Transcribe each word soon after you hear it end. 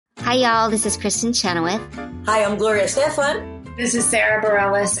Hi, y'all. This is Kristen Chenoweth. Hi, I'm Gloria Stefan. This is Sarah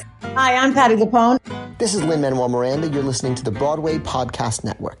Bareilles. Hi, I'm Patty Lapone. This is Lin-Manuel Miranda. You're listening to the Broadway Podcast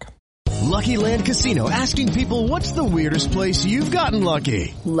Network. Lucky Land Casino, asking people, what's the weirdest place you've gotten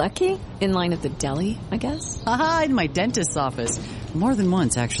lucky? Lucky? In line at the deli, I guess? Aha, in my dentist's office. More than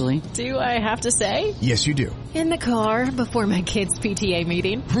once, actually. Do I have to say? Yes, you do. In the car before my kids' PTA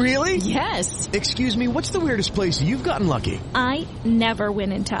meeting. Really? Yes. Excuse me, what's the weirdest place you've gotten lucky? I never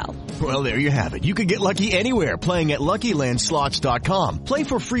win and tell. Well, there you have it. You can get lucky anywhere, playing at LuckyLandSlots.com. Play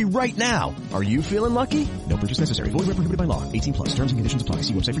for free right now. Are you feeling lucky? No purchase necessary. Void where prohibited by law. 18 plus. Terms and conditions apply.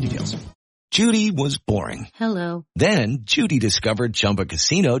 See website for details. Judy was boring. Hello. Then Judy discovered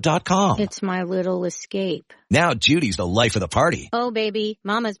ChumbaCasino.com. It's my little escape. Now Judy's the life of the party. Oh, baby,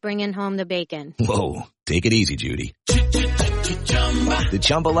 mama's bringing home the bacon. Whoa, take it easy, Judy. The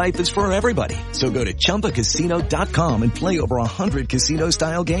Chumba life is for everybody. So go to ChumbaCasino.com and play over 100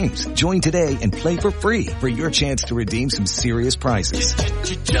 casino-style games. Join today and play for free for your chance to redeem some serious prizes.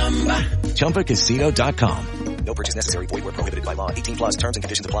 ChumbaCasino.com. No purchase necessary. Void where prohibited by law. 18 plus. Terms and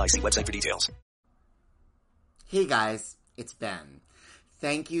conditions apply. See website for details. Hey guys, it's Ben.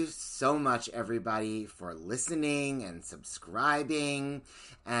 Thank you so much, everybody, for listening and subscribing,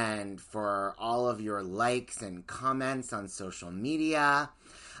 and for all of your likes and comments on social media.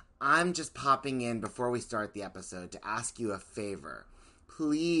 I'm just popping in before we start the episode to ask you a favor.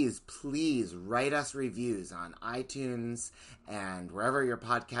 Please write us reviews on iTunes and wherever your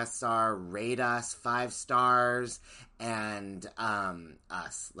podcasts are. Rate us 5 stars, and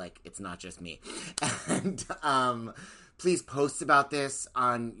us, like it's not just me. And please post about this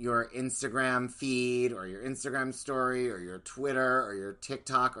on your Instagram feed or your Instagram story or your Twitter or your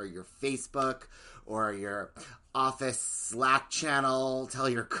TikTok or your Facebook or your office Slack channel. Tell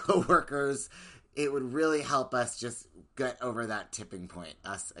your coworkers. It would really help us just get over that tipping point.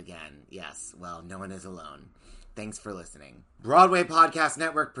 Us again. Yes. Well, no one is alone. Thanks for listening. Broadway Podcast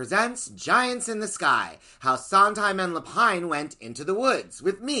Network presents Giants in the Sky, How Sondheim and Lapine Went into the Woods,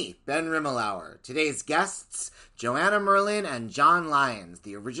 with me, Ben Rimmelauer. Today's guests, Joanna, Merlin, and John Lyons,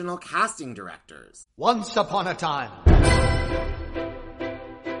 the original casting directors. Once upon a time.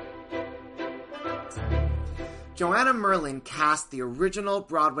 Joanna Merlin cast the original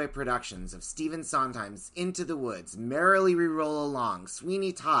Broadway productions of Stephen Sondheim's Into the Woods, Merrily We Roll Along,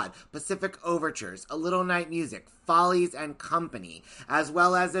 Sweeney Todd, Pacific Overtures, A Little Night Music, Follies and Company, as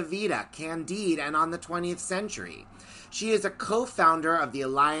well as Evita, Candide, and On the 20th Century. She is a co-founder of the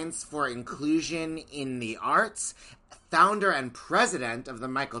Alliance for Inclusion in the Arts, founder and president of the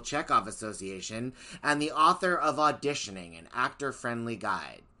Michael Chekhov Association, and the author of Auditioning, an actor-friendly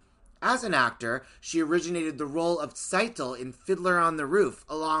guide. As an actor, she originated the role of Seitel in Fiddler on the Roof,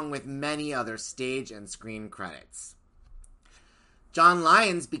 along with many other stage and screen credits. John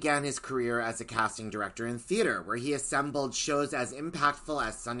Lyons began his career as a casting director in theater, where he assembled shows as impactful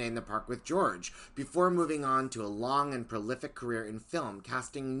as Sunday in the Park with George, before moving on to a long and prolific career in film,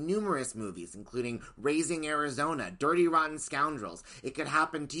 casting numerous movies, including Raising Arizona, Dirty Rotten Scoundrels, It Could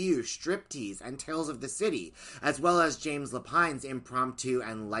Happen to You, Striptease, and Tales of the City, as well as James Lapine's Impromptu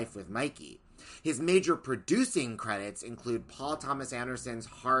and Life with Mikey. His major producing credits include Paul Thomas Anderson's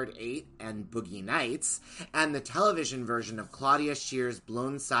Hard Eight and Boogie Nights, and the television version of Claudia Schiffer's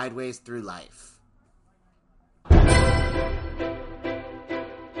Blown Sideways Through Life.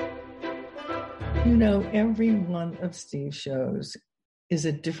 You know, every one of Steve's shows is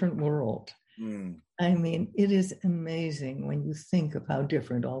a different world. I mean, it is amazing when you think of how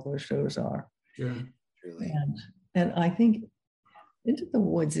different all those shows are. Sure. Truly. And I think Into the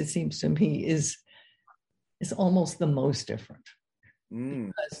Woods, it seems to me, is almost the most different.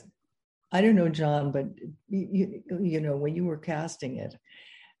 Because, I don't know, John, but you know, when you were casting it,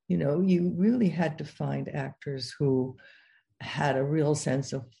 you know, you really had to find actors who had a real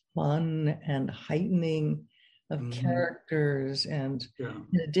sense of fun and heightening of characters, and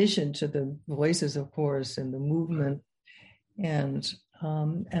in addition to the voices, of course, and the movement, and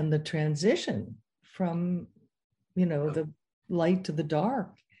the transition from, you know, the light to the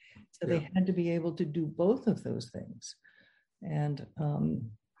dark. So they had to be able to do both of those things. And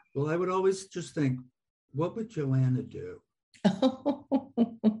well, I would always just think, what would Joanna do?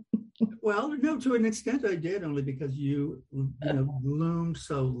 Well, no, to an extent I did, only because you know, loomed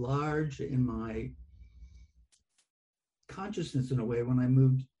so large in my consciousness in a way when I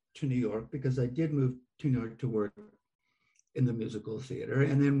moved to New York, because I did move to New York to work in the musical theater,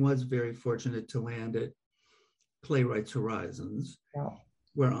 and then was very fortunate to land at Playwrights Horizons,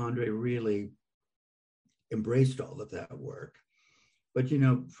 where Andre really embraced all of that work. But, you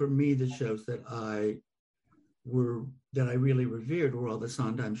know, for me, the shows that I that I really revered were all the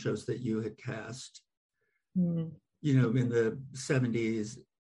Sondheim shows that you had cast, Mm. you know, in the 70s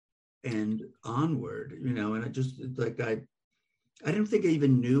and onward, you know, and I just like, I didn't think I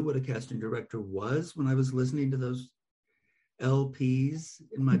even knew what a casting director was when I was listening to those LPs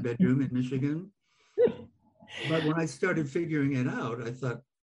in my bedroom in Michigan. But when I started figuring it out, I thought,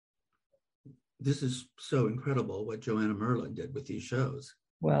 this is so incredible what Joanna Merlin did with these shows.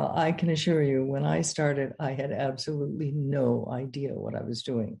 Well, I can assure you, when I started, I had absolutely no idea what I was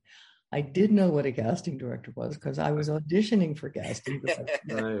doing. I did know what a casting director was because I was auditioning for casting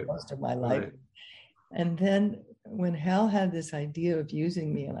directors most of my life. Right. And then when Hal had this idea of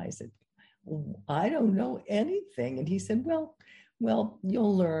using me, and I said, I don't know anything. And he said, well,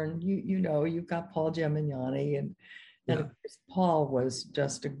 you'll learn. You know, you've got Paul Giammagnani, and of course, Paul was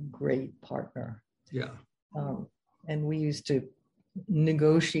just a great partner. Yeah. And we used to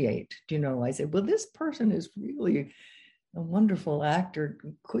negotiate. You know, I said, well, this person is really a wonderful actor.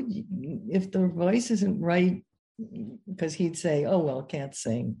 Could you, if the voice isn't right, because he'd say, oh, well, can't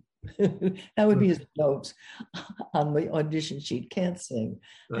sing. That would be his notes on the audition sheet, can't sing.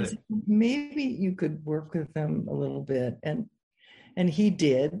 Right. I said, maybe you could work with them a little bit. And he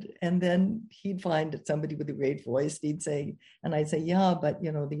did. And then he'd find somebody with a great voice. He'd say, and I'd say, yeah, but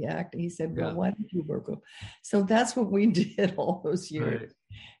you know, the actor. He said, well, why don't you work with them? So that's what we did all those years.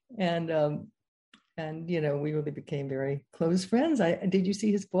 Right. And you know, we really became very close friends. Did you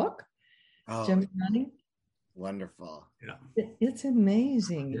see his book? Oh, Giammagnani? Wonderful. Yeah. It's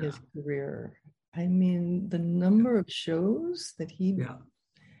amazing, his career. I mean, the number of shows that he,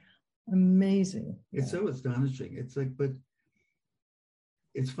 amazing. It's so astonishing. It's like, but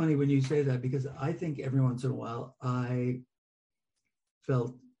it's funny when you say that, because I think every once in a while I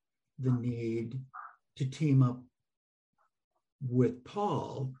felt the need to team up with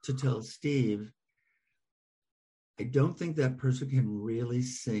Paul to tell Steve, I don't think that person can really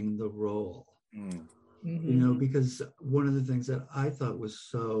sing the role. Mm. Mm-hmm. You know, because one of the things that I thought was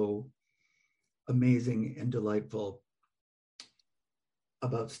so amazing and delightful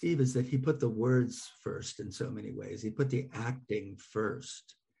about Steve is that he put the words first in so many ways. He put the acting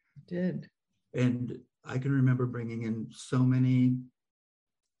first. He did. And I can remember bringing in so many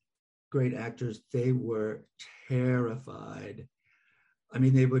great actors. They were terrified. I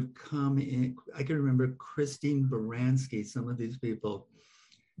mean, they would come in. I can remember Christine Baranski, some of these people,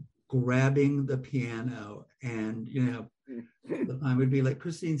 grabbing the piano, and you know, I would be like,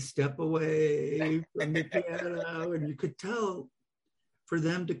 Christine, step away from the piano, and you could tell for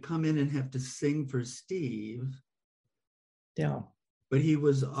them to come in and have to sing for Steve. Yeah, but he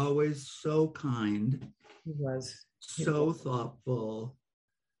was always so kind. He was so thoughtful,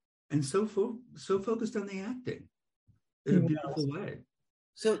 and so focused on the acting in a beautiful way.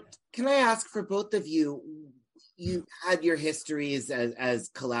 So, can I ask for both of you? You had your histories as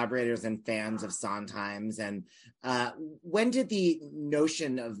collaborators and fans of Sondheim's, and when did the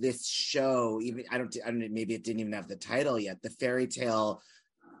notion of this show even? I don't know, maybe it didn't even have the title yet. The fairy tale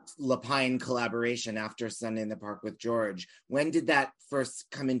Lapine collaboration after Sunday in the Park with George. When did that first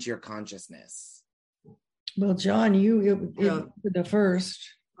come into your consciousness? Well, John, you the first.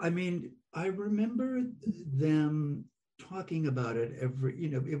 I mean, I remember them talking about it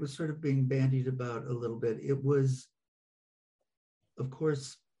it was sort of being bandied about a little bit. It was, of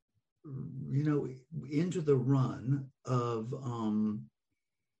course, into the run of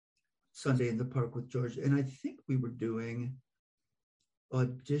Sunday in the Park with George. And I think we were doing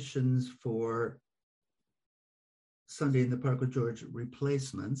auditions for Sunday in the Park with George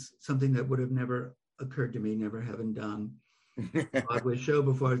replacements, something that would have never occurred to me, never having done a Broadway show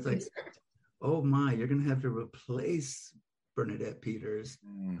before. It's like, oh my, you're going to have to replace Bernadette Peters.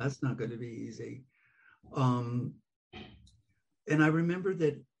 That's not going to be easy. And I remember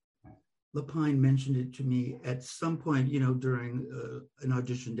that Lapine mentioned it to me at some point, during an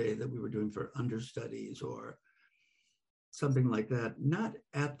audition day that we were doing for understudies or something like that. Not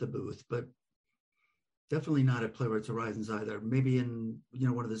at the booth, but definitely not at Playwrights Horizons either. Maybe in,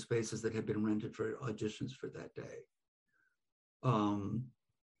 one of the spaces that had been rented for auditions for that day.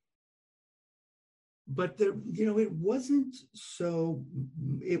 But there, it wasn't so,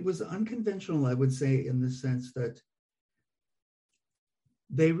 it was unconventional, I would say, in the sense that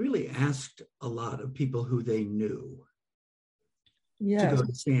they really asked a lot of people who they knew to go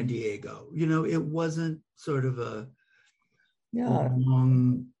to San Diego. It wasn't sort of a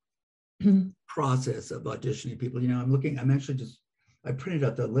long process of auditioning people. I printed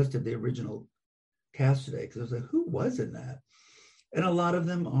out the list of the original cast today because I was like, who was in that? And a lot of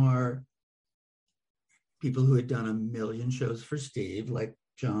them are people who had done a million shows for Steve, like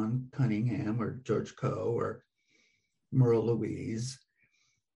John Cunningham or George Coe or Merle Louise.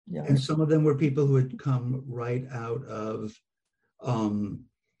 Yeah. And some of them were people who had come right out of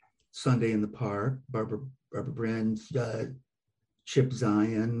Sunday in the Park, Barbara Brand, Chip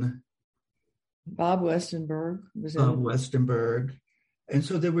Zion, Bob Westenberg was in Westenberg. And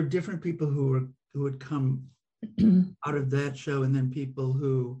so there were different people who had come out of that show, and then people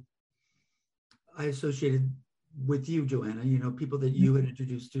who I associated with you, Joanna, you know, people that you had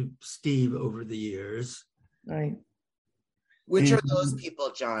introduced to Steve over the years. Right. Which are those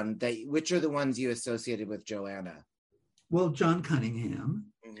people, John? Which are the ones you associated with Joanna? Well, John Cunningham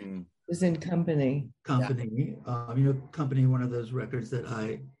was in Company. You know, Company, one of those records that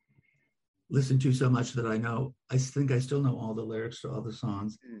I listened to so much that I think I still know all the lyrics to all the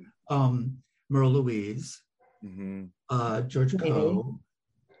songs. Merle Louise, George Coe.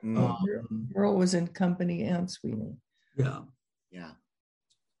 Merle was in Company and Sweeney. Yeah.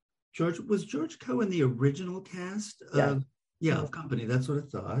 George Coe in the original cast of of Company. That's what I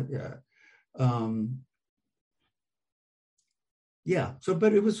thought. So,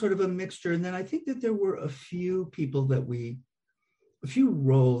 but it was sort of a mixture. And then I think that there were a few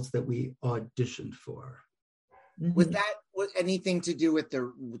roles that we auditioned for. Was that anything to do with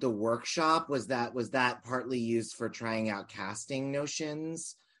the workshop? Was that partly used for trying out casting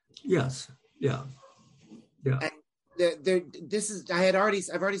notions? Yes. Yeah. And I've already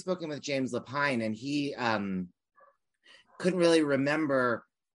spoken with James Lapine, and he couldn't really remember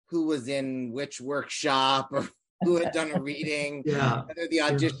who was in which workshop or who had done a reading, whether the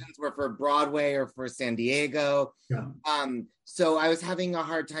auditions were for Broadway or for San Diego. So I was having a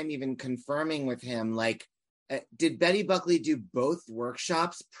hard time even confirming with him, like, did Betty Buckley do both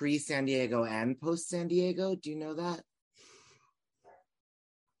workshops, pre-San Diego and post-San Diego? Do you know that?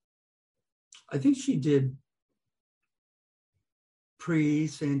 I think she did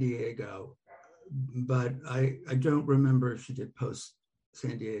pre-San Diego, but I don't remember if she did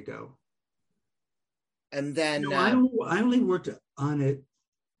post-San Diego. And then I only worked on it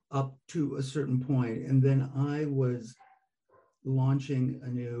up to a certain point, and then I was launching a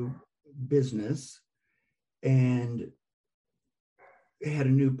new business and had a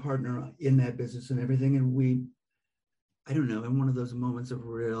new partner in that business and everything. And I don't know, in one of those moments of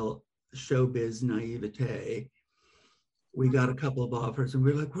real showbiz naivete, we got a couple of offers and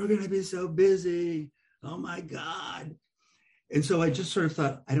we were like, we're going to be so busy. Oh my God. And so I just sort of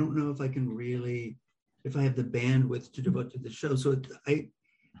thought, I don't know if I have the bandwidth to devote to the show. So at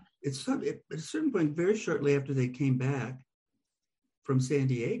a certain point, very shortly after they came back from San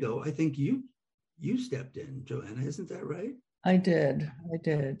Diego, I think you stepped in, Joanna, isn't that right? I did,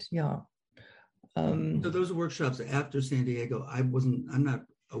 yeah. So those workshops after San Diego, I'm not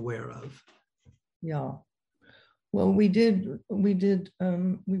aware of. Yeah. Well, we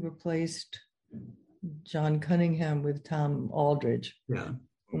replaced John Cunningham with Tom Aldridge,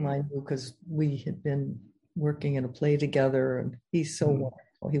 whom I knew because we had been working in a play together, and he's so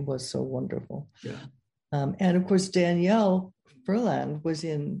wonderful. He was so wonderful. Yeah. And of course, Danielle Furland was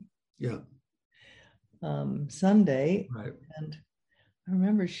in Sunday. Right. And I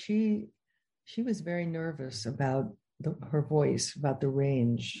remember she was very nervous about her voice, about the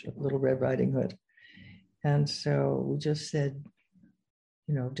range of Little Red Riding Hood. And so we just said,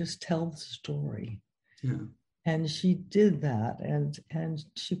 just tell the story. Yeah. And she did that, and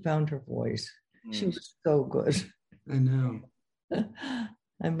she found her voice. She was so good. I know.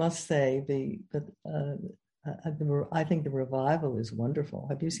 I must say, I think the revival is wonderful.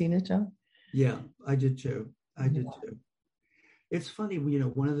 Have you seen it, John? Yeah, I did too. It's funny,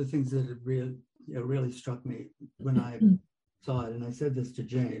 one of the things that really struck me when I saw it, and I said this to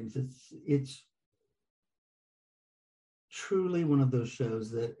James, it's truly one of those shows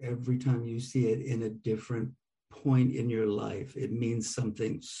that every time you see it in a different point in your life, it means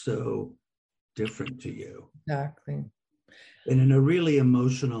something so different to you. Exactly. And in a really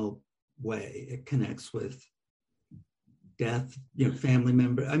emotional way, it connects with death, family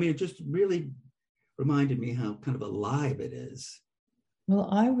member. I mean, it just really reminded me how kind of alive it is. Well,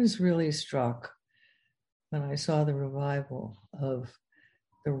 I was really struck when I saw the revival of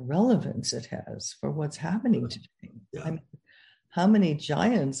the relevance it has for what's happening today. Yeah. I mean, how many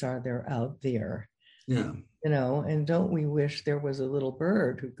giants are there out there? Yeah. And don't we wish there was a little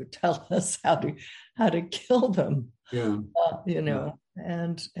bird who could tell us how to kill them? Yeah.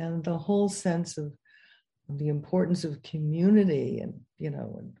 And the whole sense of the importance of community and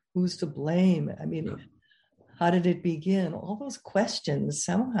who's to blame. I mean, how did it begin? All those questions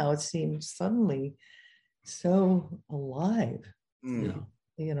somehow it seemed suddenly so alive. And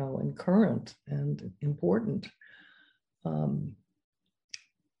current and important. But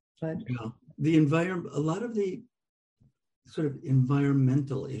the environment, a lot of the sort of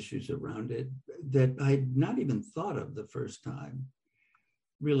environmental issues around it that I'd not even thought of the first time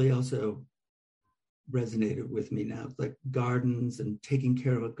really also resonated with me now. It's like gardens and taking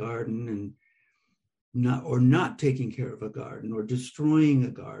care of a garden and not taking care of a garden or destroying a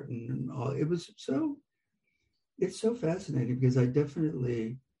garden and all. It's so fascinating because I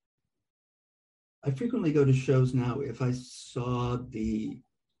frequently go to shows now if I saw the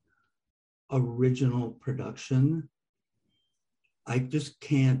original production. I just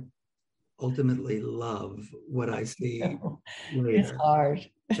can't ultimately love what I see later. It's hard.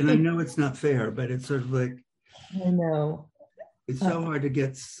 And I know it's not fair, but it's sort of like, I know. It's so hard to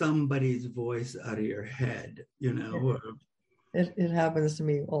get somebody's voice out of your head, you know. It happens to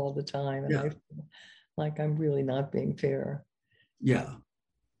me all the time. And I feel like I'm really not being fair. Yeah.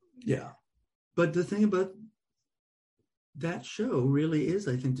 Yeah. But the thing about that show really is,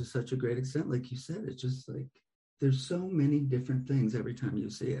 I think, to such a great extent, like you said, it's just like, there's so many different things every time you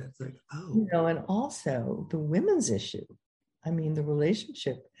see it. It's like, oh. You know, and also the women's issue. I mean, the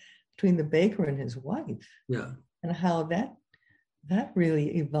relationship between the baker and his wife. Yeah. And how that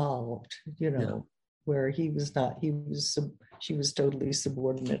really evolved, you know, where she was totally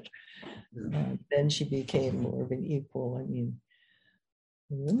subordinate. Yeah. Then she became more of an equal. I mean,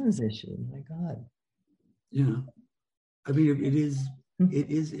 the women's issue, my God. Yeah. I mean, it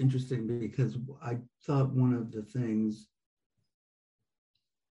is interesting because I thought one of the things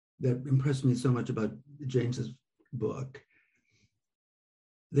that impressed me so much about James's book,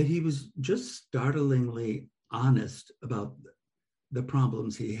 that he was just startlingly honest about the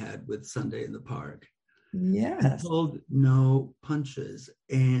problems he had with Sunday in the Park. Yes. He pulled no punches.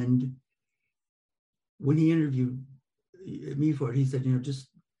 And when he interviewed me for it, he said, you know, just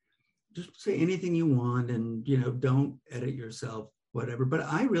say anything you want and, you know, don't edit yourself, whatever. But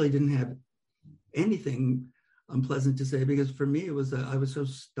I really didn't have anything unpleasant to say because for me, I was so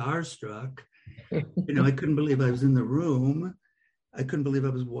starstruck. You know, I couldn't believe I was in the room. I couldn't believe I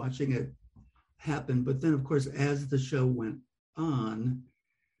was watching it happen. But then, of course, as the show went on,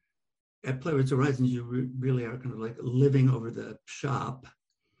 at Playwrights Horizons, you really are kind of like living over the shop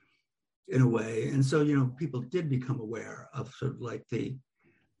in a way. And so, you know, people did become aware of sort of like the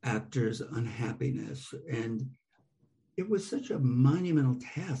actors' unhappiness. And it was such a monumental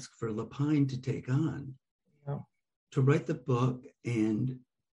task for Lapine to take on, to write the book and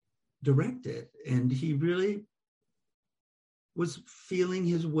direct it. And he really was feeling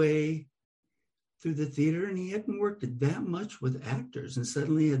his way through the theater, and he hadn't worked that much with actors, and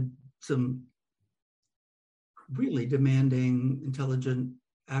suddenly had some really demanding, intelligent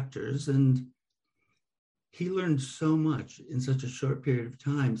actors, and he learned so much in such a short period of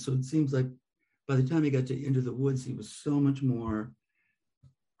time. So it seems like by the time he got to Into the Woods, he was so much more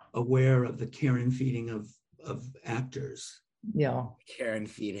aware of the care and feeding of actors. Yeah. Care and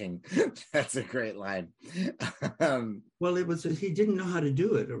feeding. That's a great line. Well, he didn't know how to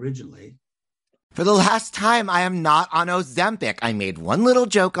do it originally. For the last time, I am not on Ozempic. I made one little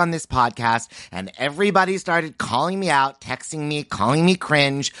joke on this podcast and everybody started calling me out, texting me, calling me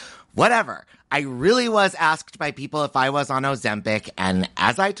cringe, whatever. I really was asked by people if I was on Ozempic, and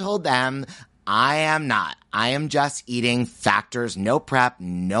as I told them, I am not. I am just eating Factor's no prep,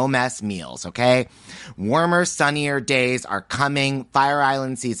 no mess meals, okay? Warmer, sunnier days are coming. Fire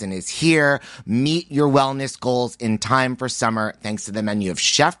Island season is here. Meet your wellness goals in time for summer thanks to the menu of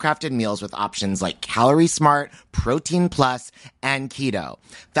chef-crafted meals with options like Calorie Smart, Protein Plus, and Keto.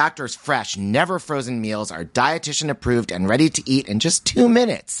 Factor's fresh, never frozen meals are dietitian approved and ready to eat in just 2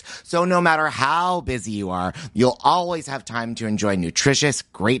 minutes. So no matter how busy you are, you'll always have time to enjoy nutritious,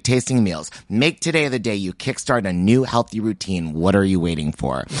 great tasting meals. Make today the day you kickstart a new healthy routine. What are you waiting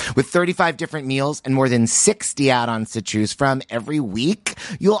for? With 35 different meals and more than 60 add-ons to choose from every week,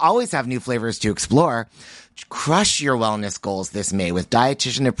 you'll always have new flavors to explore. Crush your wellness goals this May with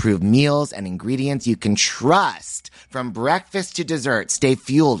dietitian-approved meals and ingredients you can trust. From breakfast to dessert, stay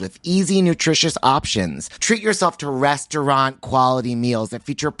fueled with easy, nutritious options. Treat yourself to restaurant-quality meals that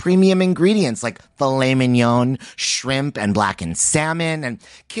feature premium ingredients like filet mignon, shrimp, and blackened salmon. And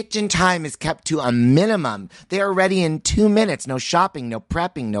kitchen time is kept to a minimum. They are ready in 2 minutes. No shopping, no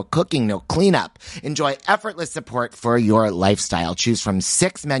prepping, no cooking, no cleanup. Enjoy effortless support for your lifestyle. Choose from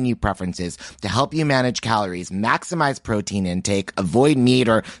 6 menu preferences to help you manage calories calories, maximize protein intake, avoid meat,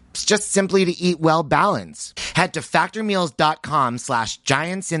 or just simply to eat well balanced. Head to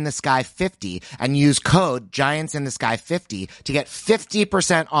factormeals.com/giantsinthesky50 and use code giantsinthesky50 to get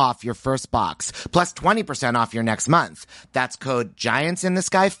 50% off your first box, plus 20% off your next month. That's code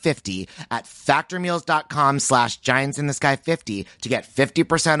giantsinthesky50 at factormeals.com/giantsinthesky50 to get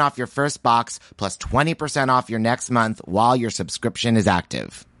 50% off your first box, plus 20% off your next month while your subscription is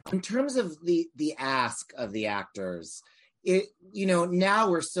active. In terms of the ask of the actors, now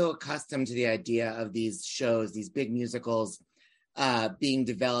we're so accustomed to the idea of these shows, these big musicals, being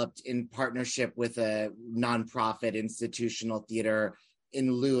developed in partnership with a nonprofit institutional theater in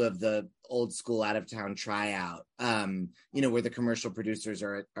lieu of the old school out of town tryout, where the commercial producers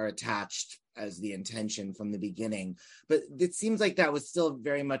are attached as the intention from the beginning. But it seems like that was still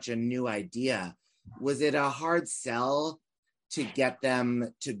very much a new idea. Was it a hard sell to get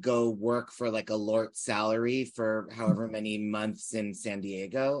them to go work for like a LORT salary for however many months in San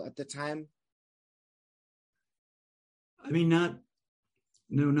Diego at the time? I mean, not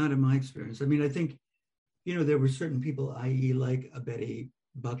in my experience. I mean, I think, there were certain people, i.e. like a Betty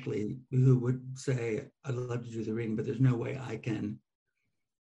Buckley, who would say, I'd love to do the reading, but there's no way I can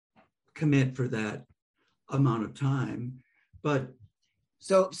commit for that amount of time. But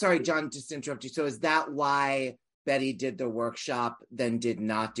so, sorry, John, just to interrupt you. So is that why Betty did the workshop, then did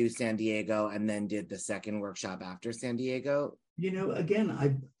not do San Diego, and then did the second workshop after San Diego? Again,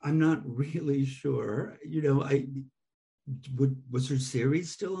 I'm not really sure. Was her series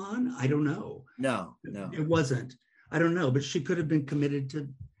still on? I don't know. No. It wasn't. I don't know, but she could have been committed to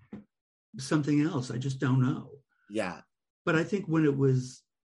something else. I just don't know. Yeah. But I think when it was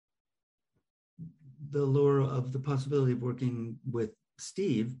the lure of the possibility of working with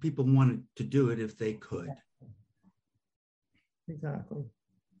Steve, people wanted to do it if they could. Exactly.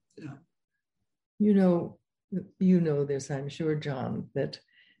 Yeah. You know this, I'm sure, John, that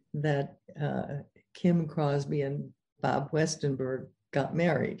Kim Crosby and Bob Westenberg got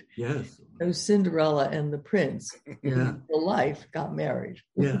married. Yes. So Cinderella and the Prince, yeah, the life got married.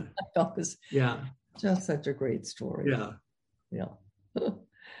 Yeah. I thought this just such a great story. Yeah.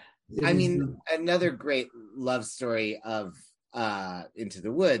 I mean, another great love story of Into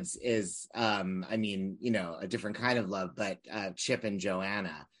the Woods is, a different kind of love, but Chip and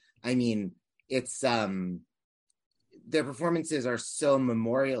Joanna. I mean, it's their performances are so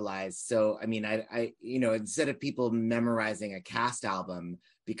memorialized. So, I mean, I instead of people memorizing a cast album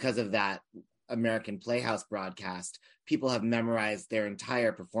because of that American Playhouse broadcast, people have memorized their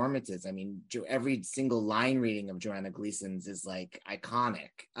entire performances. I mean, every single line reading of Joanna Gleason's is like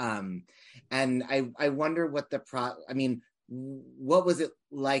iconic. And I wonder what what was it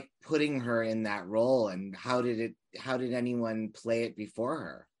like putting her in that role, and how did anyone play it before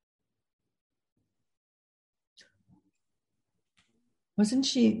her? Wasn't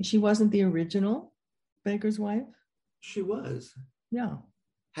she wasn't the original Baker's wife? She was. Yeah.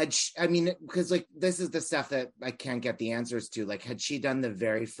 Because like this is the stuff that I can't get the answers to. Like, had she done the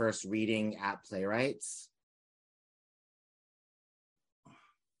very first reading at Playwrights?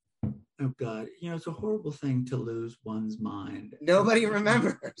 Oh God, it's a horrible thing to lose one's mind. Nobody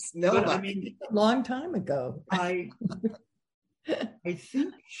remembers. Nobody. But, I mean, a long time ago. I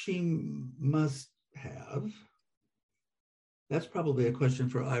think she must have. That's probably a question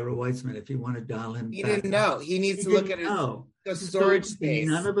for Ira Weitzman if you want to dial him. He didn't know. He needs to look at the storage space.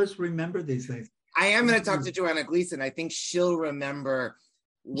 None of us remember these things. I am going to talk to Joanna Gleason. I think she'll remember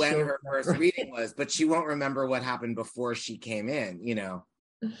when her first reading was, but she won't remember what happened before she came in,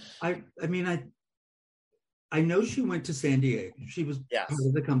 I know she went to San Diego. She was part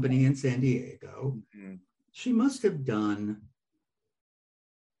of the company in San Diego. Mm-hmm. She must have done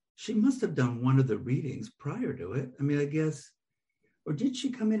one of the readings prior to it. I mean, I guess, or did she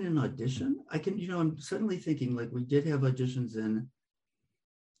come in and audition? I'm suddenly thinking like we did have auditions in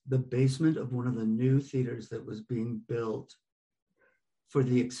the basement of one of the new theaters that was being built for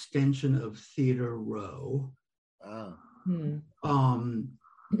the extension of Theater Row. Oh.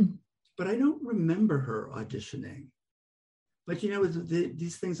 But I don't remember her auditioning. But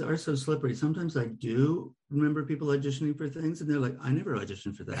these things are so slippery. Sometimes I do remember people auditioning for things, and they're like, "I never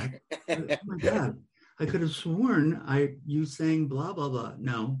auditioned for that." Oh my God, I could have sworn you sang blah blah blah.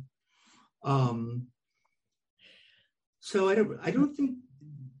 No. So I don't think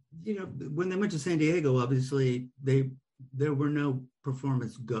when they went to San Diego, obviously there were no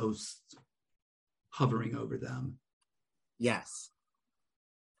performance ghosts hovering over them. Yes.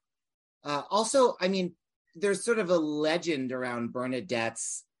 Also, I mean, there's sort of a legend around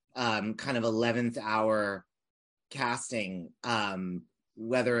Bernadette's kind of 11th hour casting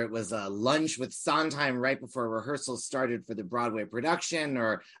whether it was a lunch with Sondheim right before rehearsals started for the Broadway production,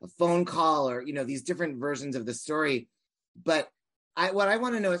 or a phone call, or, these different versions of the story. But what I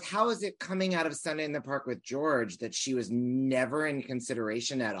want to know is, how is it coming out of Sunday in the Park with George that she was never in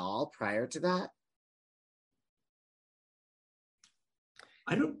consideration at all prior to that?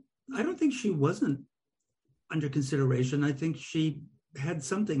 I don't think she wasn't under consideration. I think she had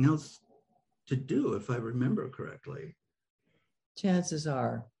something else to do, if I remember correctly. Chances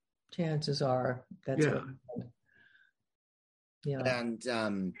are that's what. Yeah.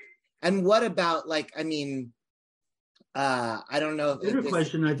 And what about, I don't know. The other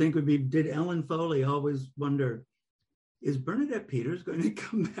question I think would be, did Ellen Foley always wonder, is Bernadette Peters going to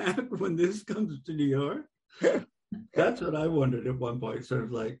come back when this comes to New York? That's what I wondered at one point, sort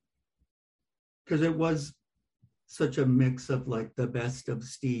of like, because it was such a mix of the best of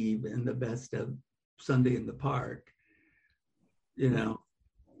Steve and the best of Sunday in the Park,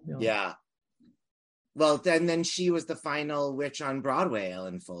 Yeah. Well, then she was the final witch on Broadway,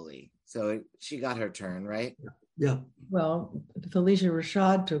 Ellen Foley. So she got her turn, right? Yeah. Well, Felicia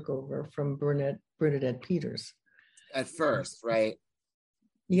Rashad took over from Bernadette Peters. At first, right?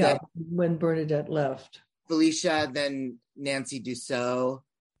 Yeah, when Bernadette left. Felicia, then Nancy Dussault,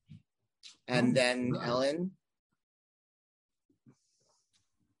 and then Ellen.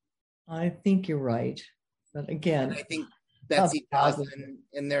 I think you're right. But again, and I think Betsy Joslin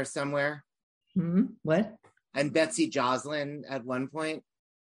in there somewhere. What? And Betsy Joslin at one point.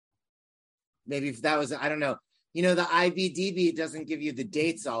 Maybe if that was, I don't know. The IBDB doesn't give you the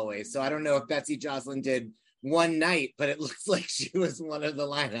dates always. So I don't know if Betsy Joslin did one night, but it looks like she was one of the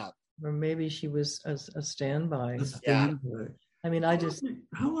lineup. Or maybe she was a standby. Yeah. I mean,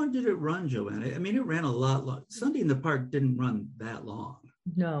 How long did it run, Joanna? I mean, it ran a lot long. Sunday in the Park didn't run that long.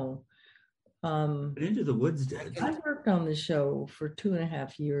 No. Into the Woods did. I worked on the show for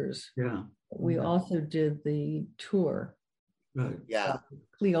 2.5 years. Yeah. We also did the tour. Right. Yeah.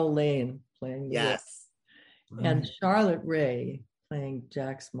 Cleo Lane playing the Yes. Right. And Charlotte Ray playing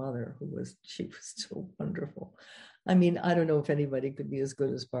Jack's mother, she was so wonderful. I mean, I don't know if anybody could be as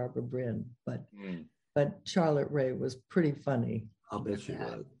good as Barbara Bryn, but Charlotte Ray was pretty funny. I'll bet she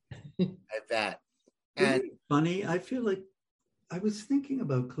was. I bet. And funny, I feel like I was thinking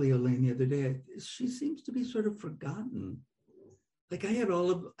about Cleo Lane the other day. She seems to be sort of forgotten. I had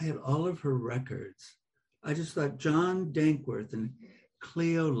all of her records. I just thought John Dankworth and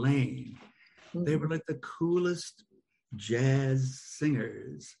Cleo Lane, they were like the coolest jazz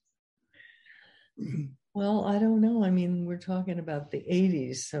singers. Well, I don't know. I mean, we're talking about the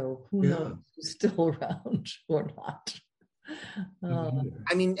 80s, so who knows who's still around or not.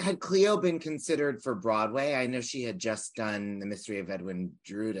 I mean, had Cleo been considered for Broadway? I know she had just done The Mystery of Edwin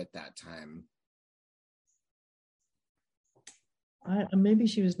Drood at that time. Maybe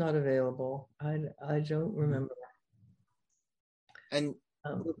she was not available. I don't remember. And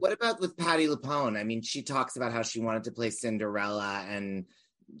what about with Patti LuPone? I mean, she talks about how she wanted to play Cinderella, and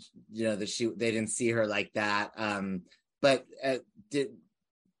they didn't see her like that. But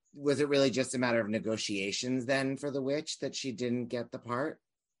was it really just a matter of negotiations then for The Witch that she didn't get the part?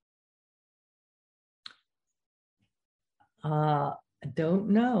 I don't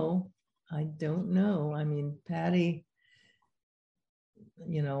know. I mean, Patti,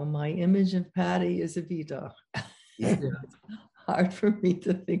 my image of Patti is Evita. Yeah. It's hard for me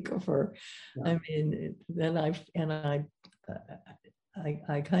to think of her. Yeah. I mean, then I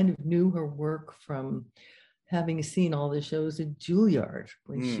kind of knew her work from having seen all the shows at Juilliard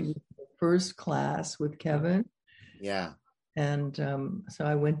when she was in the first class with Kevin. Yeah. And so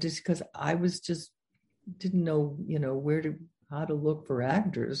I went because I was just didn't know, how to look for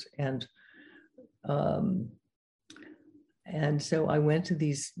actors. And so I went to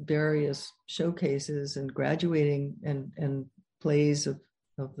these various showcases and graduating and plays of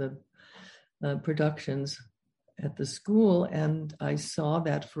the productions at the school. And I saw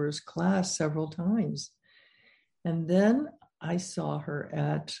that first class several times. And then I saw her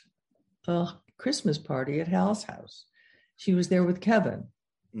at a Christmas party at Hal's house. She was there with Kevin.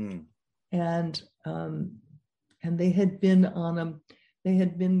 And they had been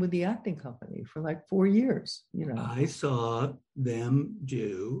with the acting company for like 4 years, I saw them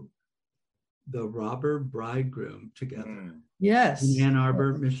do The Robber Bridegroom together. Yes. In Ann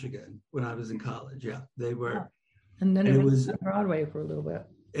Arbor, Michigan, when I was in college. Yeah, they were. Yeah. And then it was on Broadway for a little bit.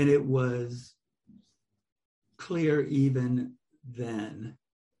 And it was clear even then,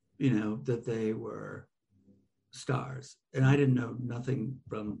 that they were stars. And I didn't know nothing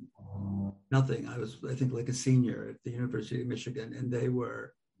from nothing. I was, I think, like a senior at the University of Michigan, and they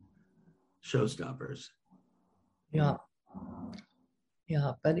were showstoppers. Yeah.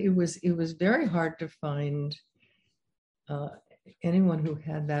 Yeah, but it was very hard to find anyone who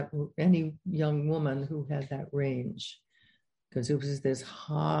had that, any young woman who had that range, because it was this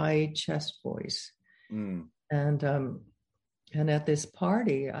high chest voice. And at this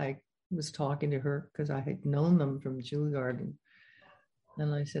party, I was talking to her because I had known them from Juilliard,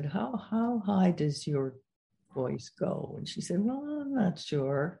 and I said, how high does your voice go? And she said, well, I'm not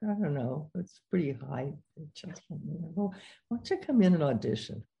sure. I don't know. It's pretty high. Well, why don't you come in and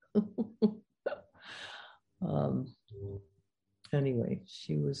audition? Anyway,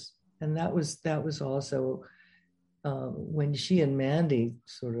 she was, and that was also when she and Mandy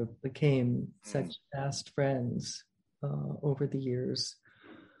sort of became such fast friends over the years,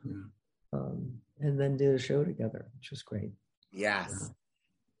 and then did a show together, which was great. Yes.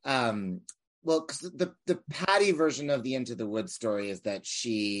 Well, cause the Patty version of the Into the Woods story is that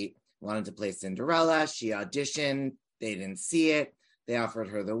she wanted to play Cinderella. She auditioned. They didn't see it. They offered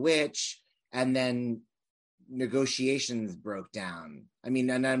her the witch, and then negotiations broke down. I mean,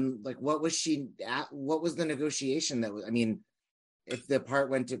 and I'm like, what was the negotiation that was, I mean, if the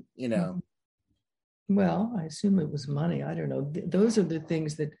part went to, you know. Well, I assume it was money. I don't know. Those are the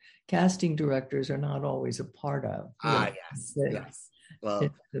things that casting directors are not always a part of. Yes. Yes. Well,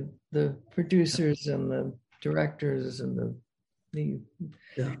 the producers and the directors and the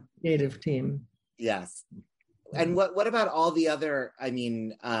creative team. Yes. And what about all the other, I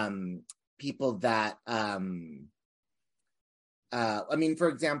mean, people that, I mean, for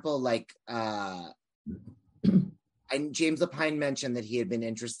example, like, and James Lapine mentioned that he had been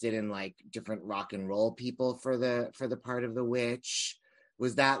interested in like different rock and roll people for the part of the witch.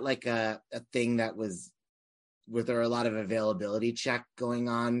 Was that like a thing that was there a lot of availability check going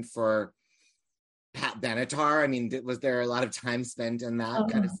on for Pat Benatar? I mean, was there a lot of time spent in that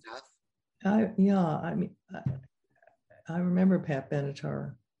kind of stuff? I mean, I remember Pat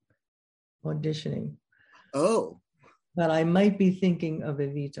Benatar auditioning. Oh. But I might be thinking of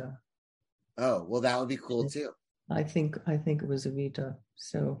Evita. Oh, well, that would be cool too. I think it was Evita.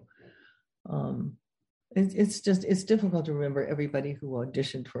 So it's difficult to remember everybody who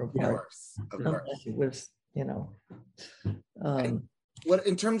auditioned for a part. Of course. It was, you know. What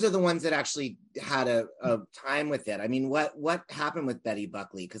in terms of the ones that actually had a time with it? I mean, what happened with Betty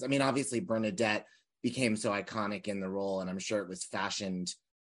Buckley? Because I mean, obviously Bernadette became so iconic in the role, and I'm sure it was fashioned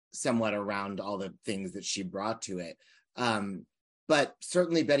somewhat around all the things that she brought to it. But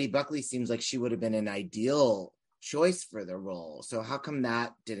certainly Betty Buckley seems like she would have been an ideal choice for the role. So how come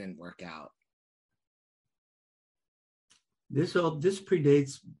that didn't work out? This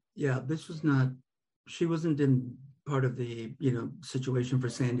predates, this was not, she wasn't in part of the, situation for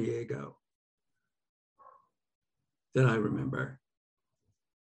San Diego that I remember.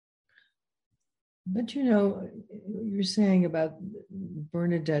 But, you're saying about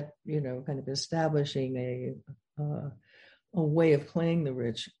Bernadette, kind of establishing a way of playing the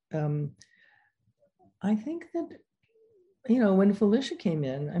rich. I think that, when Felicia came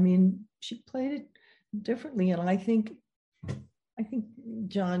in, I mean, she played it differently. And I think,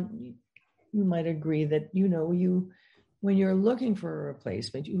 John, you might agree that, when you're looking for a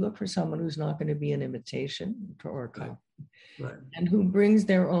replacement, you look for someone who's not going to be an imitation or a copy, right. And who brings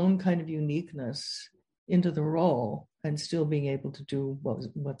their own kind of uniqueness into the role and still being able to do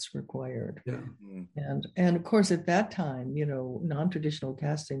what's required. Yeah. And of course, at that time, non-traditional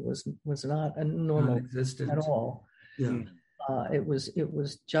casting was not a normal at all. Yeah. It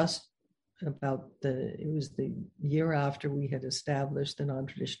was just about it was the year after we had established the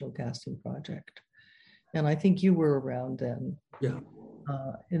non-traditional casting project. And I think you were around then. Yeah.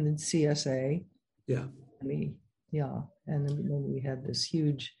 In the CSA. Yeah. And then we had this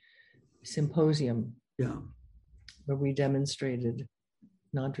huge symposium. Yeah. Where we demonstrated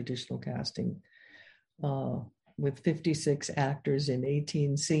non-traditional casting with 56 actors in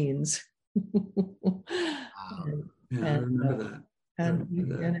 18 scenes. Wow. I remember that. And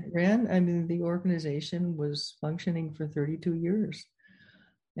it ran, I mean, the organization was functioning for 32 years.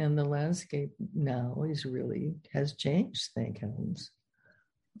 And the landscape now has changed, thank heavens.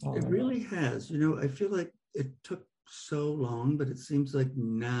 It really has. I feel like it took so long, but it seems like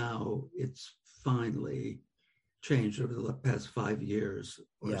now it's finally changed over the past 5 years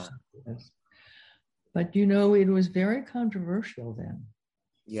or so. Yes. But it was very controversial then.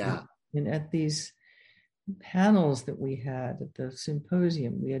 Yeah. And at these panels that we had at the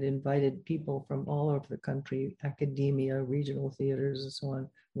symposium, we had invited people from all over the country, academia, regional theaters, and so on,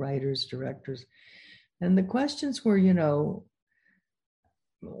 writers, directors. And the questions were,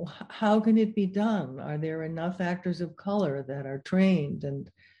 how can it be done? Are there enough actors of color that are trained? And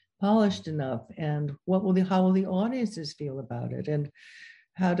polished enough, and how will the audiences feel about it, and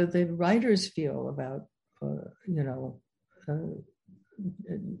how do the writers feel about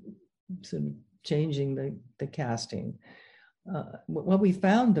sort of changing the casting. What we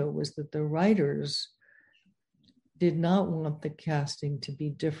found, though, was that the writers did not want the casting to be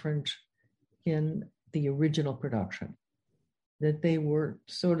different in the original production, that they were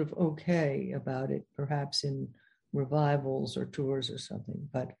sort of okay about it, perhaps in revivals or tours or something,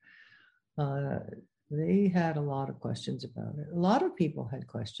 but they had a lot of questions about it. A lot of people had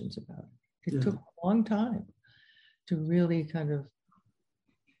questions about it. It took a long time to really kind of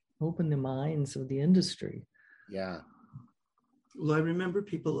open the minds of the industry. Yeah. Well, I remember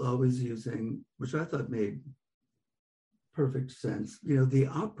people always using, which I thought made perfect sense, the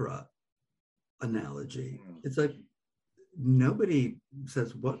opera analogy. It's like nobody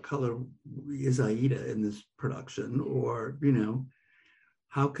says what color is Aida in this production, or,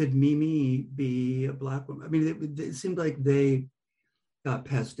 how could Mimi be a Black woman? I mean, it seemed like they got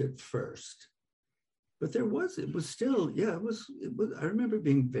past it first. But it was still, I remember it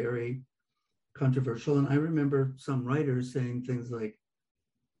being very controversial. And I remember some writers saying things like,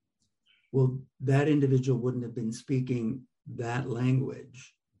 well, that individual wouldn't have been speaking that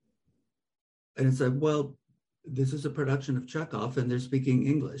language. And it's like, well, this is a production of Chekhov and they're speaking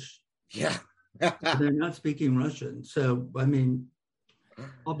English. Yeah. They're not speaking Russian. So, I mean,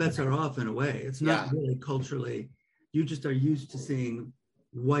 all bets are off in a way. It's not really culturally, you just are used to seeing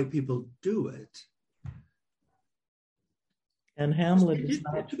white people do it. And Hamlet is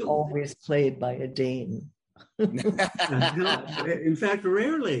not always played by a Dane. In fact,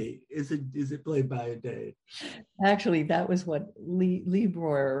 rarely is it played by a Dane. Actually, that was what Lee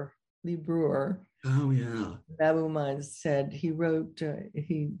Brewer, oh yeah, Babu Mines said. He wrote.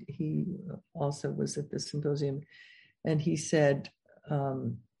 He also was at the symposium, and he said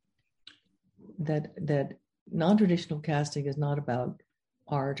that non-traditional casting is not about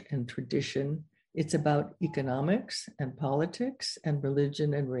art and tradition. It's about economics and politics and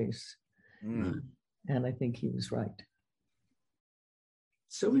religion and race. Mm. And I think he was right.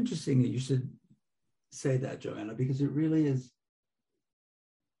 So interesting that you should say that, Joanna, because it really is,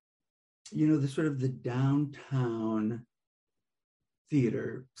 the sort of the downtown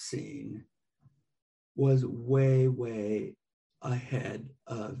theater scene was way, way ahead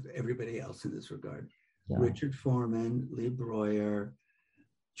of everybody else in this regard. Yeah. Richard Foreman, Lee Breuer,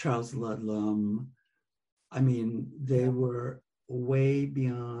 Charles Ludlam. I mean, they were way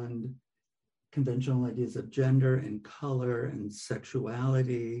beyond conventional ideas of gender and color and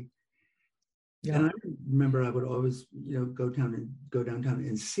sexuality. Yeah. And I remember I would always, go downtown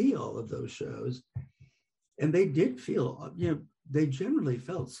and see all of those shows. And they did feel, they generally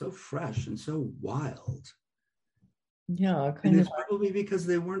felt so fresh and so wild. Yeah. And it's probably because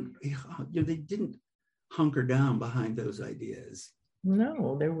they weren't, they didn't hunker down behind those ideas.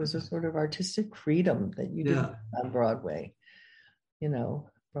 No, there was a sort of artistic freedom that you didn't on Broadway.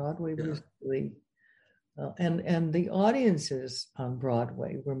 Broadway was really, and the audiences on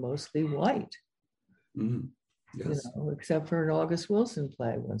Broadway were mostly white. Mm-hmm. Yes. Except for an August Wilson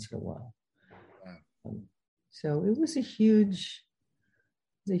play once in a while. So it was a huge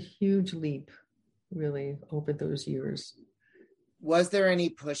leap, really, over those years. Was there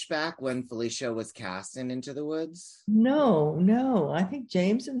any pushback when Felicia was cast in Into the Woods? No. I think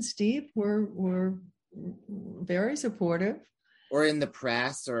James and Steve were very supportive. Or in the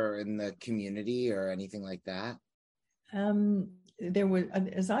press or in the community or anything like that? There was,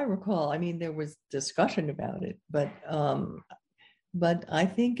 as I recall, there was discussion about it, but I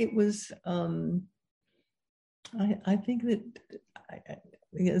think it was, I think that,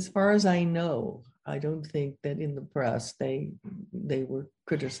 as far as I know, I don't think that in the press they were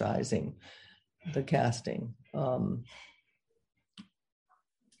criticizing the casting.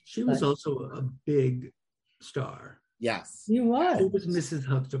 She was also a big star. Yes. She was. She was Mrs.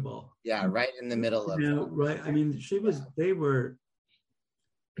 Huxtable. Yeah, right in the middle of right. I mean,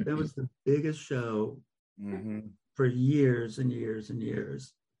 that was the biggest show for years and years and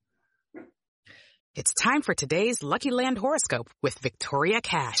years. It's time for today's Lucky Land horoscope with Victoria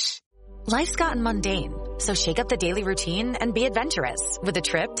Cash. Life's gotten mundane, so shake up the daily routine and be adventurous with a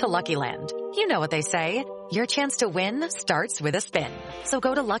trip to Lucky Land. You know what they say, your chance to win starts with a spin. So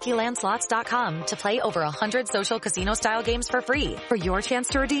go to LuckyLandSlots.com to play over 100 social casino-style games for free for your chance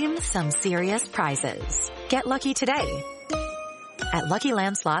to redeem some serious prizes. Get lucky today at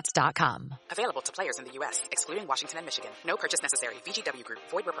LuckyLandSlots.com. Available to players in the U.S., excluding Washington and Michigan. No purchase necessary. VGW Group.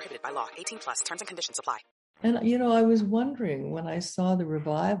 Void where prohibited by law. 18+. Terms and conditions apply. And, I was wondering when I saw the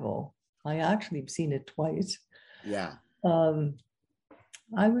revival, I actually have seen it twice. Yeah.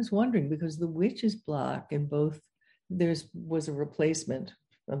 I was wondering because the witch is black and both was a replacement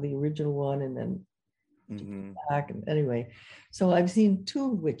of the original one and then back. And anyway, so I've seen two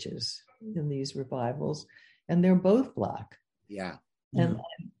witches in these revivals and they're both black. Yeah. And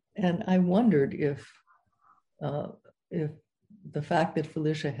I wondered if the fact that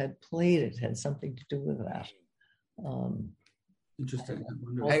Felicia had played it had something to do with that. Interesting.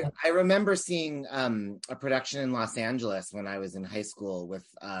 I remember seeing a production in Los Angeles when I was in high school with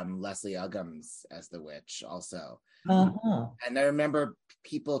Leslie Uggams as the witch also. And I remember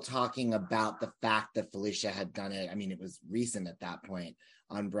people talking about the fact that Felicia had done it. I mean, it was recent at that point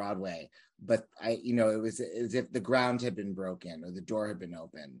on Broadway, but it was as if the ground had been broken or the door had been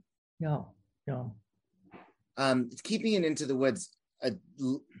open. No. Keeping it Into the Woods, a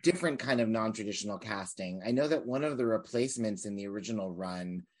different kind of non-traditional casting. I know that one of the replacements in the original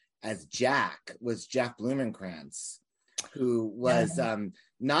run as Jack was Jeff Blumenkrantz, who was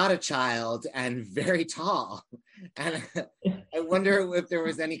not a child and very tall. And I wonder if there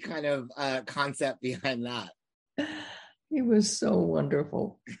was any kind of concept behind that. He was so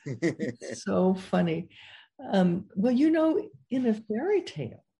wonderful. So funny. Well, in a fairy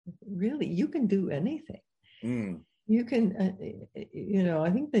tale, really, you can do anything. You can, I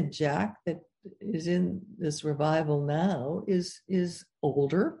think the Jack that is in this revival now is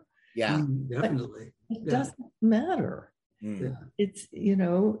older. Yeah, definitely. It doesn't matter. It's,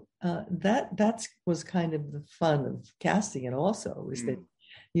 that was kind of the fun of casting it also, is that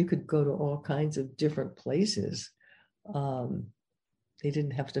you could go to all kinds of different places. They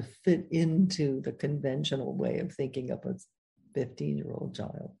didn't have to fit into the conventional way of thinking of a 15-year-old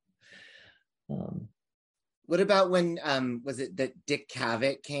child. What about when, was it that Dick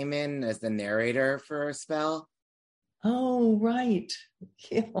Cavett came in as the narrator for a spell? Oh, right.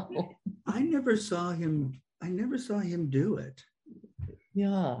 Yeah. I never saw him do it.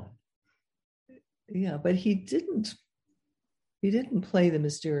 Yeah. Yeah, but he didn't play the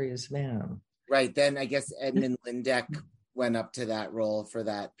mysterious man. Right. Then I guess Edmund Lindeck went up to that role for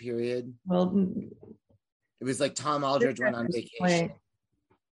that period. Well, it was like Tom Aldridge went on vacation.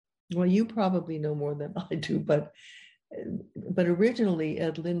 Well, you probably know more than I do, but originally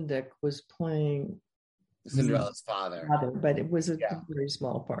Ed Lindeck was playing Cinderella's father, but it was a very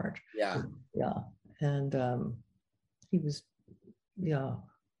small part. Yeah. And he was, I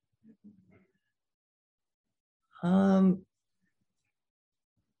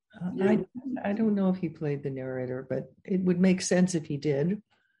don't know if he played the narrator, but it would make sense if he did.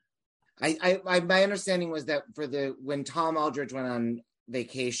 My understanding was that when Tom Aldridge went on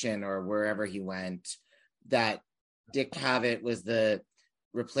vacation or wherever he went, that Dick Cavett was the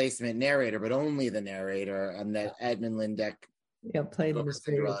replacement narrator, but only the narrator, and that Edmund Lindeck played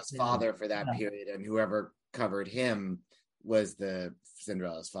Cinderella's father for that period, and whoever covered him was the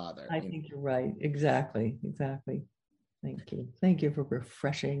Cinderella's father. I think you're right. Exactly. Thank you for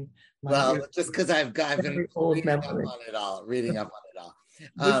refreshing my just because I've been reading up on it all.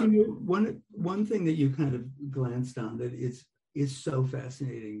 One thing that you kind of glanced on that is so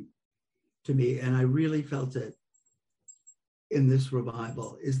fascinating to me, and I really felt it in this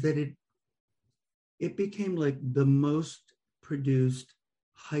revival, is that it became like the most produced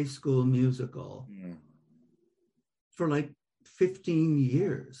high school musical for like 15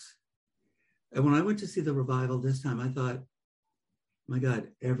 years. And when I went to see the revival this time, I thought, my God,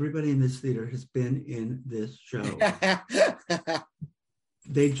 everybody in this theater has been in this show.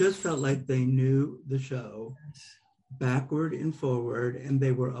 They just felt like they knew the show backward and forward, and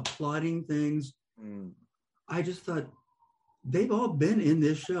they were applauding things. I just thought, they've all been in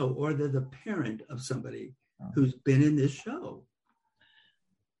this show, or they're the parent of somebody who's been in this show.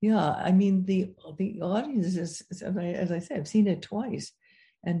 Yeah, I mean, the audience is, as I said, I've seen it twice,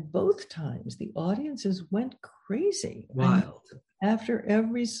 and both times the audiences went crazy. Wild. After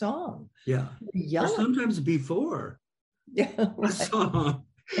every song. Yeah. Or sometimes before. Yeah. Right. A song.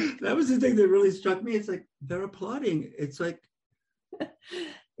 That was the thing that really struck me. It's like they're applauding. It's like, I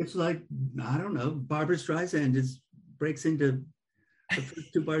don't know, Barbra Streisand breaks into the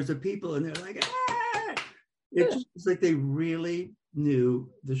first two bars of people, and they're like, ah! It's like they really knew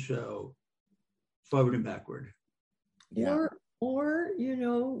the show forward and backward. Yeah. Or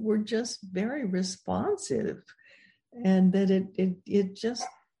we're just very responsive, and that it just,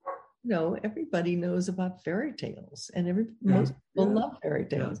 everybody knows about fairy tales, and most people love fairy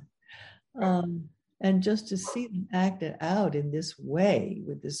tales. And just to see them act it out in this way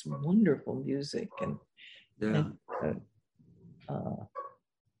with this wonderful music it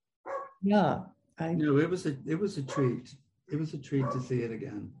was a treat. It was a treat to see it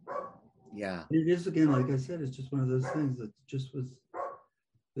again. Yeah. It is, again, like I said, it's just one of those things that just was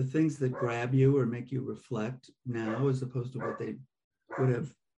the things that grab you or make you reflect now, as opposed to what they would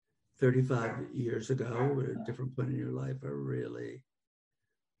have 35 years ago or at a different point in your life, are really,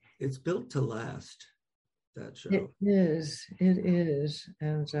 it's built to last, that show. It is.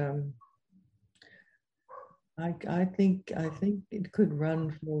 And I think it could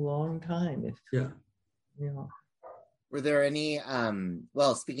run for a long time if Were there any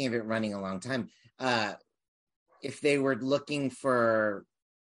well, speaking of it running a long time, if they were looking for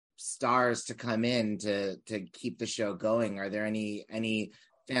stars to come in to keep the show going, are there any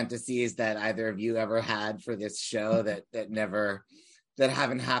fantasies that either of you ever had for this show that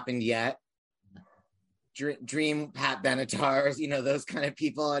haven't happened yet? Dream Pat Benetars, those kind of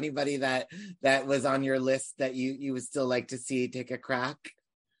people. Anybody that was on your list that you would still like to see take a crack?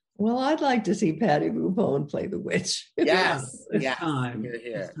 Well, I'd like to see Patty Rubone play the witch. Yes, it's time.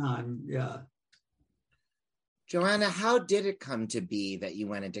 It's time. Yeah. Joanna, how did it come to be that you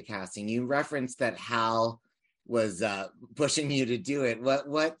went into casting? You referenced that Hal was pushing you to do it.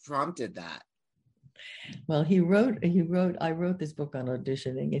 What prompted that? Well, I wrote this book on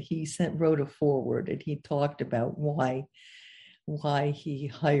auditioning, and he wrote a foreword, and he talked about why he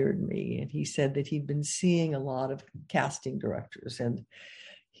hired me. And he said that he'd been seeing a lot of casting directors, and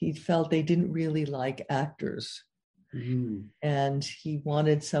he felt they didn't really like actors. Mm-hmm. And he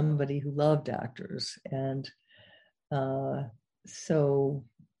wanted somebody who loved actors. And so,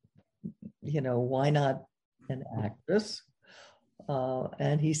 why not an actress?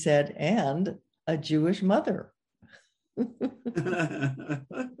 And he said, and a Jewish mother.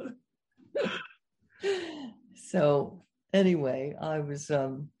 So anyway, I was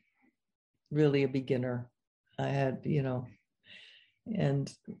really a beginner. I had,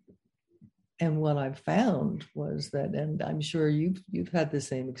 and what I found was that, and I'm sure you've had the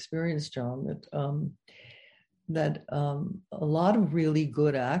same experience, John, that a lot of really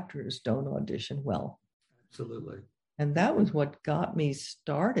good actors don't audition well. Absolutely. And that was what got me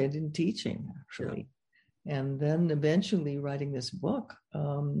started in teaching, actually. Yeah. And then eventually writing this book,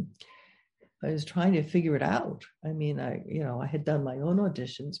 I was trying to figure it out. I mean, I had done my own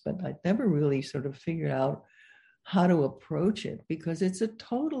auditions, but I'd never really sort of figured out how to approach it, because it's a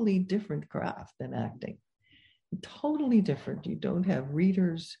totally different craft than acting. Totally different. You don't have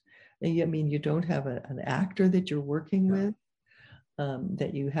readers. I mean, you don't have an actor that you're working with,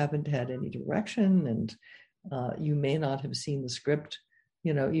 that you haven't had any direction, and you may not have seen the script.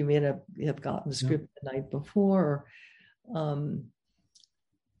 You may have gotten the script the night before, and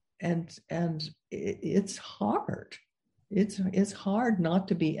it's hard. It's hard not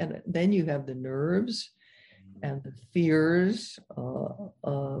to be. And then you have the nerves and the fears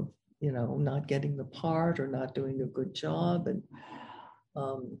of not getting the part or not doing a good job,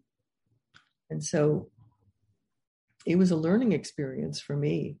 and so it was a learning experience for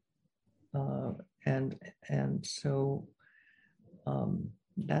me. And so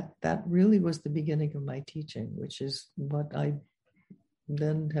that really was the beginning of my teaching, which is what I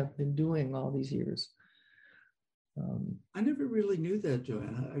then have been doing all these years. I never really knew that,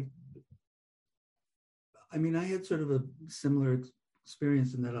 Joanna. I mean, I had sort of a similar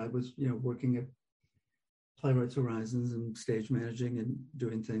experience in that I was, working at Playwrights Horizons and stage managing and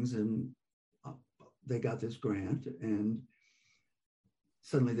doing things, and they got this grant, and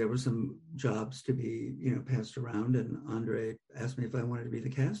suddenly there were some jobs to be, passed around, and Andre asked me if I wanted to be the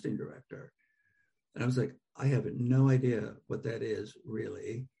casting director. And I was like, I have no idea what that is,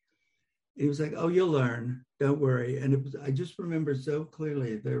 really. He was like, oh, you'll learn, don't worry. And I just remember so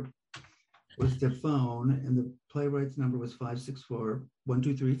clearly, there was the phone, and the Playwrights number was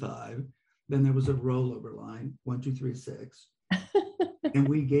 564-1235. Then there was a rollover line, 1236. And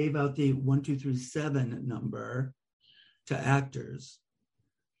we gave out the 1237 number to actors.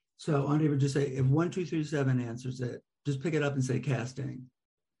 So Andre would just say, if 1237 answers it, just pick it up and say casting.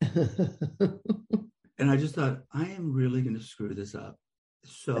 And I just thought, I am really going to screw this up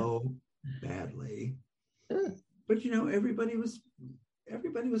so badly. But, everybody was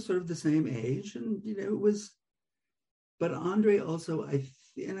sort of the same age, and, it was, but Andre also, I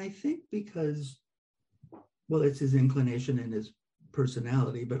think because, well, it's his inclination and his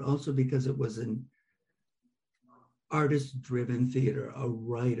personality, but also because it was an artist-driven theater, a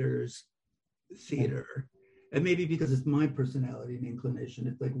writer's theater. And maybe because it's my personality and inclination,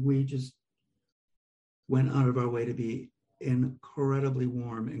 it's like we just went out of our way to be incredibly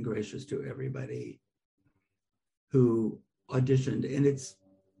warm and gracious to everybody who auditioned. And it's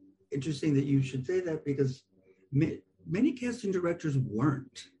interesting that you should say that, because many casting directors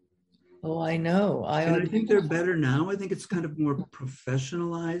weren't. Oh, I know. I think they're better now. I think it's kind of more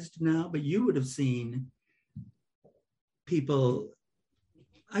professionalized now, but you would have seen people,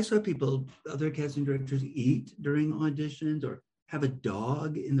 I saw other casting directors eat during auditions or have a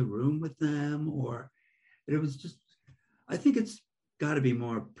dog in the room with them, or it was just, I think it's got to be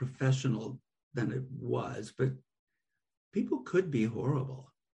more professional than it was, but people could be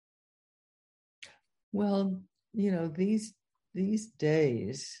horrible. Well, these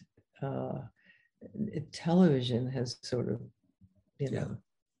days, television has sort of,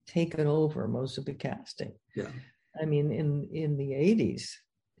 taken over most of the casting. Yeah. I mean, in the 80s,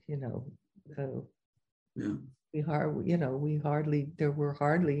 there were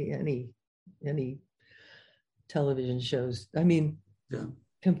hardly any television shows. I mean,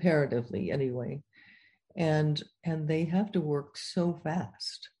 comparatively anyway. And they have to work so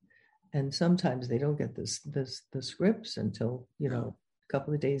fast. And sometimes they don't get the scripts until, a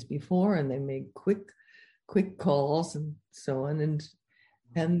couple of days before, and they make quick calls and so on. And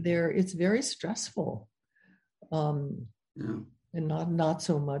it's very stressful. And not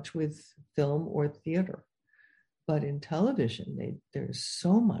so much with film or theater, but in television, there's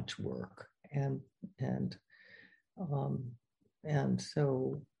so much work, and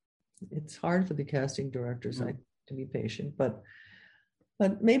so it's hard for the casting directors to be patient, but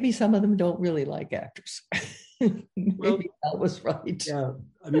maybe some of them don't really like actors. Maybe that was right. Yeah,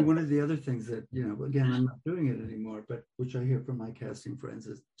 I mean, one of the other things that, again, I'm not doing it anymore, but which I hear from my casting friends,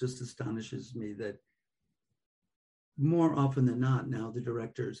 is just astonishes me that more often than not now the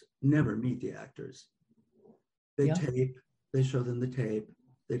directors never meet the actors. They tape, they show them the tape,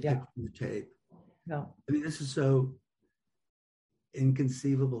 they pick from the tape. Yeah. I mean, this is so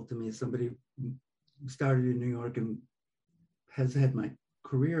inconceivable to me. Somebody started in New York and has had my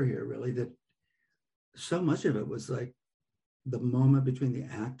career here, really, that so much of it was like the moment between the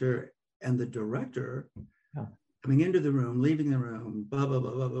actor and the director coming into the room, leaving the room, blah, blah,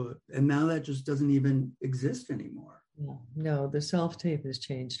 blah, blah, blah. And now that just doesn't even exist anymore. No, the self-tape has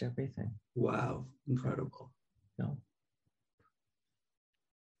changed everything. Wow, incredible. No.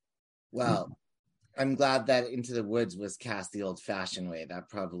 Well, I'm glad that Into the Woods was cast the old-fashioned way. That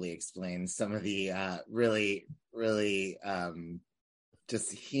probably explains some of the really, really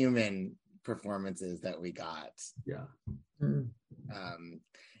just human performances that we got. Yeah.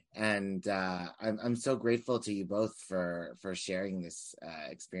 And I'm so grateful to you both for sharing this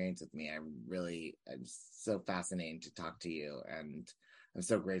experience with me. I'm so fascinating to talk to you, and I'm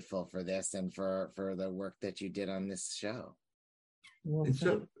so grateful for this and for the work that you did on this show. Well, it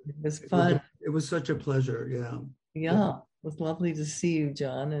was fun. It was such a pleasure. Yeah, it was lovely to see you,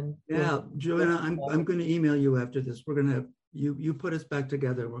 John. And Joanna, I'm going to email you after this. We're going to have you put us back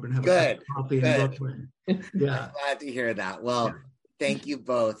together. We're going to have a coffee in Brooklyn. Yeah, I'm glad to hear that. Well, thank you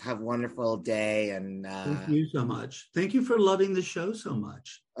both. Have a wonderful day. And thank you so much. Thank you for loving the show so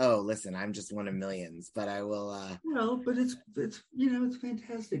much. Oh, listen, I'm just one of millions, but I will. But it's it's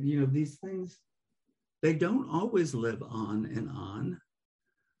fantastic. These things, they don't always live on and on.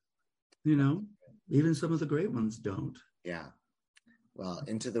 Even some of the great ones don't. Yeah. Well,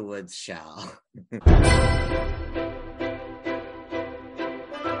 Into the Woods shall.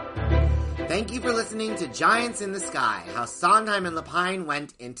 Thank you for listening to Giants in the Sky, how Sondheim and Lapine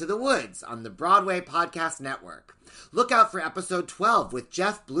went into the woods on the Broadway Podcast Network. Look out for episode 12 with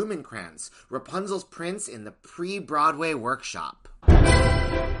Jeff Blumenkrantz, Rapunzel's prince in the pre-Broadway workshop.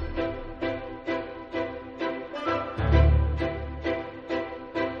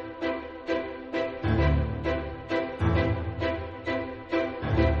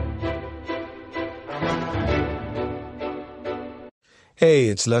 Hey,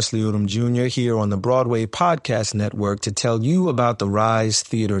 it's Leslie Odom Jr. here on the Broadway Podcast Network to tell you about the Rise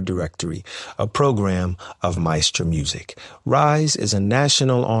Theater Directory, a program of Maestro Music. Rise is a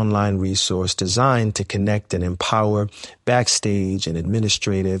national online resource designed to connect and empower backstage and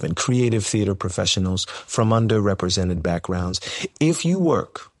administrative and creative theater professionals from underrepresented backgrounds. If you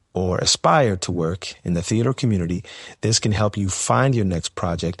work or aspire to work in the theater community, this can help you find your next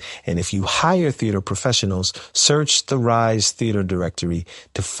project. And if you hire theater professionals, search the Rise Theater Directory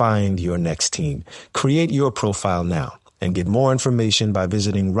to find your next team. Create your profile now and get more information by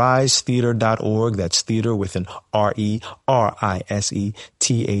visiting risetheater.org. That's theater with an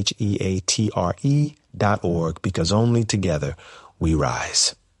risetheatre.org, because only together we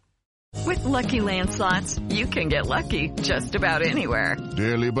rise. With Lucky Land Slots, you can get lucky just about anywhere.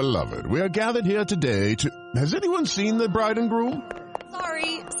 Dearly beloved, we are gathered here today to... Has anyone seen the bride and groom?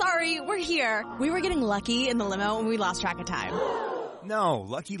 Sorry, we're here. We were getting lucky in the limo and we lost track of time. No,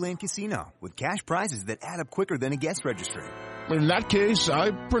 Lucky Land Casino, with cash prizes that add up quicker than a guest registry. In that case,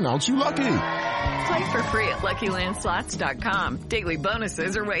 I pronounce you lucky. Play for free at LuckyLandSlots.com. Daily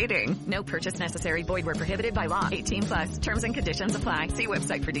bonuses are waiting. No purchase necessary. Void where prohibited by law. 18+. Terms and conditions apply. See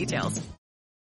website for details.